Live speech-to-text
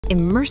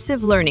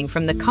immersive learning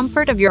from the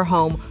comfort of your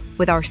home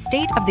with our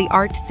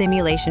state-of-the-art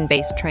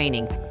simulation-based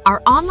training.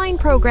 Our online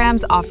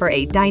programs offer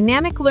a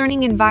dynamic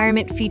learning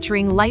environment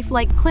featuring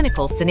lifelike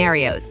clinical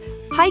scenarios,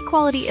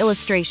 high-quality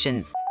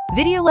illustrations,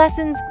 video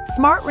lessons,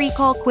 smart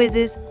recall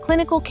quizzes,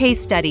 clinical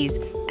case studies,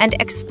 and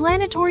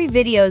explanatory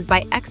videos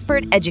by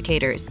expert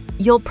educators.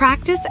 You'll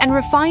practice and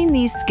refine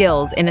these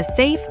skills in a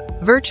safe,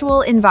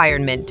 virtual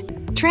environment.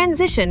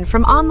 Transition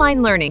from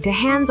online learning to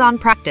hands-on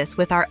practice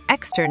with our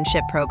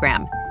externship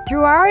program.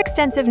 Through our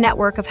extensive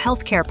network of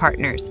healthcare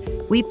partners,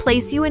 we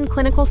place you in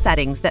clinical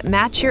settings that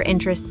match your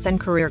interests and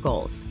career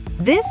goals.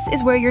 This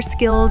is where your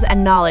skills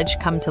and knowledge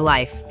come to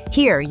life.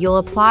 Here, you'll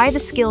apply the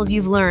skills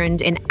you've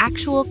learned in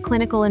actual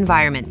clinical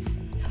environments.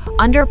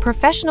 Under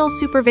professional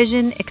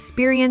supervision,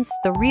 experience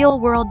the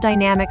real-world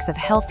dynamics of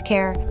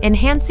healthcare,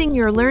 enhancing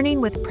your learning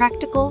with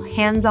practical,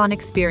 hands-on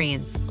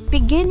experience.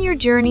 Begin your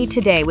journey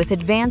today with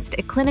advanced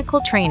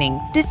eClinical training.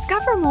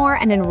 Discover more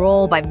and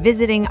enroll by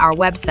visiting our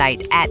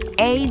website at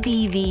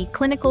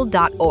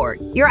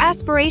advclinical.org. Your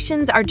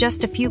aspirations are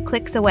just a few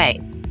clicks away.